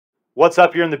What's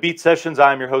up? You're in the Beat Sessions.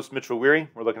 I'm your host, Mitchell Weary.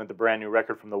 We're looking at the brand new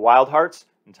record from the Wildhearts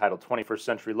entitled 21st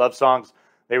Century Love Songs.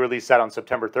 They released that on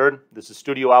September 3rd. This is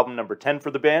studio album number 10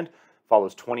 for the band,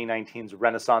 follows 2019's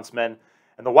Renaissance Men.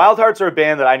 And the Wildhearts are a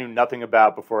band that I knew nothing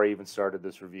about before I even started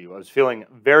this review. I was feeling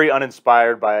very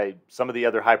uninspired by some of the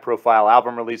other high-profile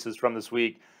album releases from this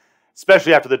week,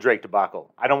 especially after the Drake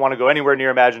debacle. I don't want to go anywhere near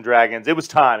Imagine Dragons. It was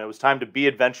time. It was time to be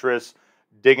adventurous,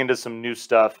 dig into some new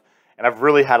stuff. And I've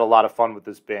really had a lot of fun with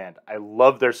this band. I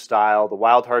love their style. The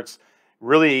Wildhearts,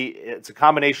 really, it's a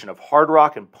combination of hard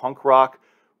rock and punk rock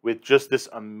with just this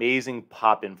amazing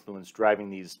pop influence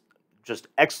driving these just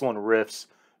excellent riffs,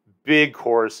 big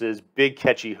choruses, big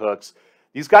catchy hooks.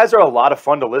 These guys are a lot of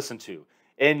fun to listen to.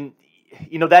 And,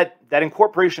 you know, that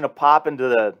incorporation of pop into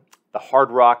the hard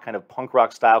rock, kind of punk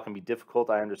rock style can be difficult,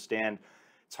 I understand.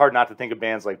 It's hard not to think of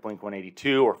bands like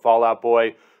Blink-182 or Fall Out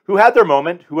Boy, who had their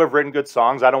moment, who have written good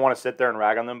songs. I don't want to sit there and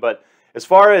rag on them, but as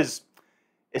far as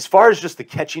just the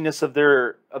catchiness of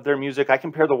their music, I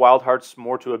compare the Wildhearts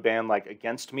more to a band like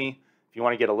Against Me. If you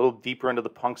want to get a little deeper into the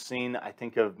punk scene, I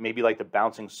think of maybe like the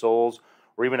Bouncing Souls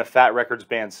or even a Fat Records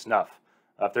band, Snuff.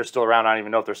 If they're still around, I don't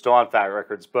even know if they're still on Fat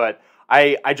Records, but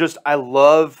I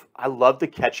love the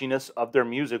catchiness of their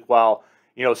music while,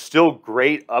 you know, still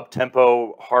great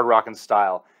up-tempo hard rockin'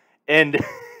 style. And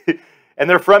and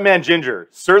their frontman, Ginger,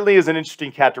 certainly is an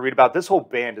interesting cat to read about. This whole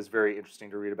band is very interesting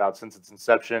to read about since its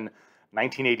inception,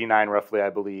 1989 roughly,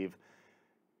 I believe.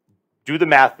 Do the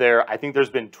math there. I think there's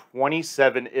been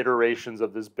 27 iterations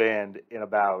of this band in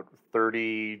about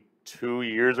 32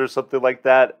 years or something like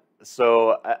that.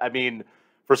 So, I mean,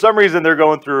 for some reason, they're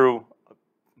going through,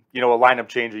 you know, a lineup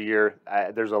change a year.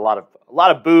 There's a lot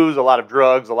of booze, a lot of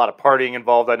drugs, a lot of partying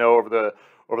involved, I know, over the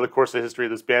course of the history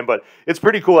of this band, but it's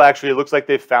pretty cool, actually. It looks like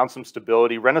they've found some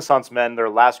stability. Renaissance Men, their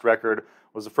last record,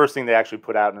 was the first thing they actually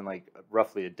put out in like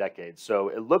roughly a decade. So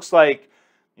it looks like,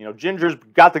 you know, Ginger's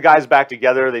got the guys back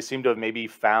together. They seem to have maybe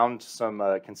found some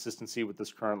consistency with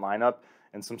this current lineup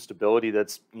and some stability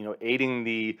that's, you know, aiding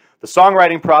the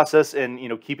songwriting process and, you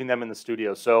know, keeping them in the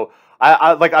studio. So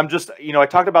I'm just, you know, I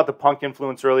talked about the punk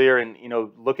influence earlier, and, you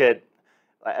know, look at,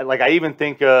 like, I even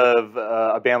think of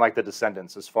a band like the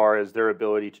Descendants as far as their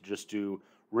ability to just do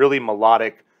really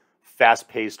melodic,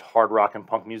 fast-paced hard rock and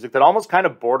punk music that almost kind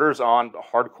of borders on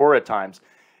hardcore at times.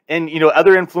 And, you know,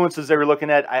 other influences they were looking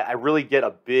at, I really get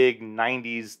a big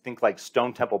 90s, think like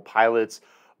Stone Temple Pilots,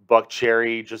 Buck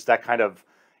Cherry, just that kind of,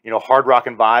 you know, hard rock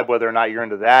and vibe. Whether or not you're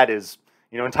into that is,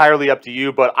 you know, entirely up to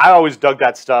you. But I always dug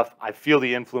that stuff. I feel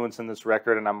the influence in this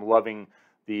record, and I'm loving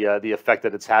the effect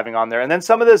that it's having on there. And then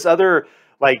some of this other,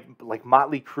 like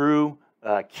Motley Crue,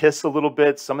 Kiss a little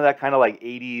bit, some of that kind of like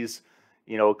 80s,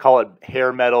 you know, call it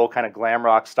hair metal, kind of glam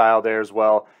rock style there as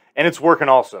well. And it's working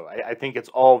also. I think it's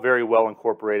all very well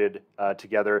incorporated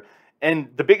together. And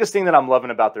the biggest thing that I'm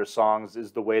loving about their songs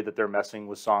is the way that they're messing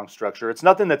with song structure. It's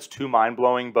nothing that's too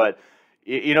mind-blowing, but,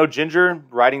 you know, Ginger,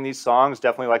 writing these songs,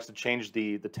 definitely likes to change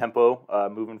the tempo,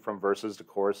 moving from verses to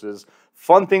choruses.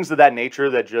 Fun things of that nature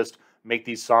that just make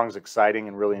these songs exciting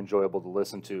and really enjoyable to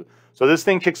listen to. So this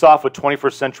thing kicks off with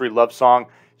 21st Century Love Song.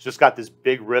 It's just got this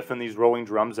big riff and these rolling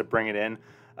drums that bring it in.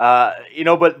 You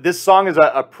know, but this song is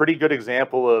a pretty good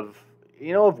example of,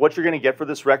 you know, of what you're going to get for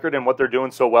this record and what they're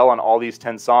doing so well on all these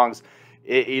 10 songs.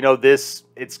 You know,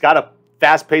 it's got a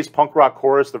fast-paced punk rock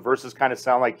chorus. The verses kind of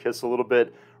sound like Kiss a little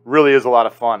bit. Really is a lot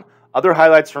of fun. Other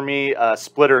highlights for me,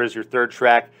 Splitter is your third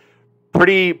track.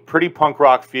 Pretty punk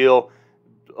rock feel,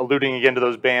 alluding again to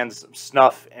those bands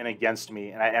Snuff and Against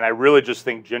Me. And I really just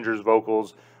think Ginger's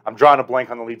vocals, I'm drawing a blank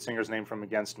on the lead singer's name from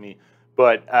Against Me,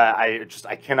 but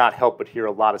I cannot help but hear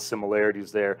a lot of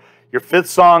similarities there. Your fifth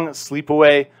song,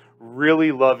 Sleepaway,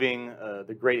 really loving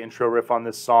the great intro riff on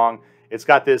this song. It's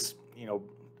got this, you know,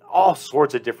 all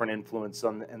sorts of different influence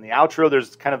in the outro.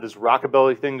 There's kind of this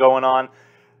rockabilly thing going on.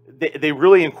 They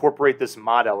really incorporate this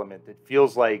mod element that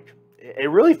feels like,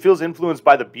 it really feels influenced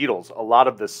by the Beatles, a lot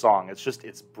of this song.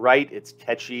 It's bright, it's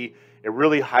catchy. It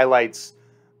really highlights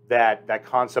that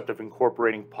concept of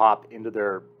incorporating pop into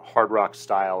their hard rock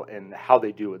style and how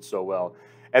they do it so well.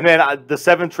 And then the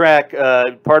seventh track,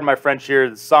 pardon my French here,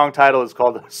 the song title is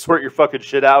called Sort Your Fucking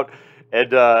Shit Out.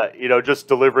 And, you know, just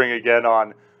delivering again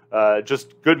on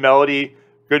just good melody,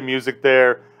 good music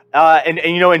there. And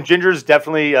you know, and Ginger's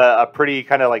definitely a pretty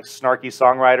kind of like snarky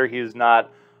songwriter. He is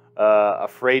not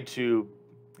afraid to,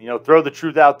 you know, throw the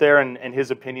truth out there and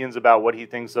his opinions about what he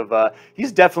thinks of.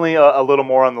 He's definitely a little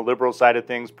more on the liberal side of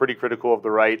things, pretty critical of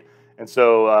the right. And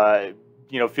so,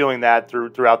 you know, feeling that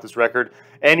throughout this record.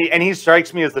 And he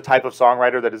strikes me as the type of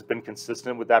songwriter that has been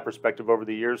consistent with that perspective over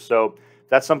the years. So if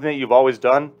that's something that you've always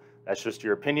done, That's just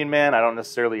your opinion, man. I don't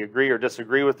necessarily agree or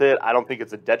disagree with it. I don't think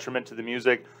it's a detriment to the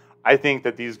music. I think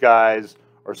that these guys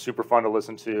are super fun to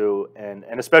listen to, and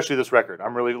especially this record.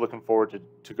 I'm really looking forward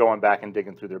to going back and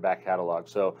digging through their back catalog.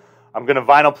 So I'm going to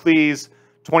vinyl please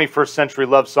 21st Century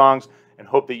Love Songs and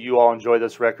hope that you all enjoy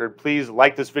this record. Please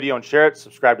like this video and share it.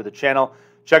 Subscribe to the channel.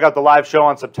 Check out the live show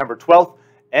on September 12th,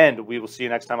 and we will see you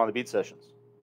next time on the Beat Sessions.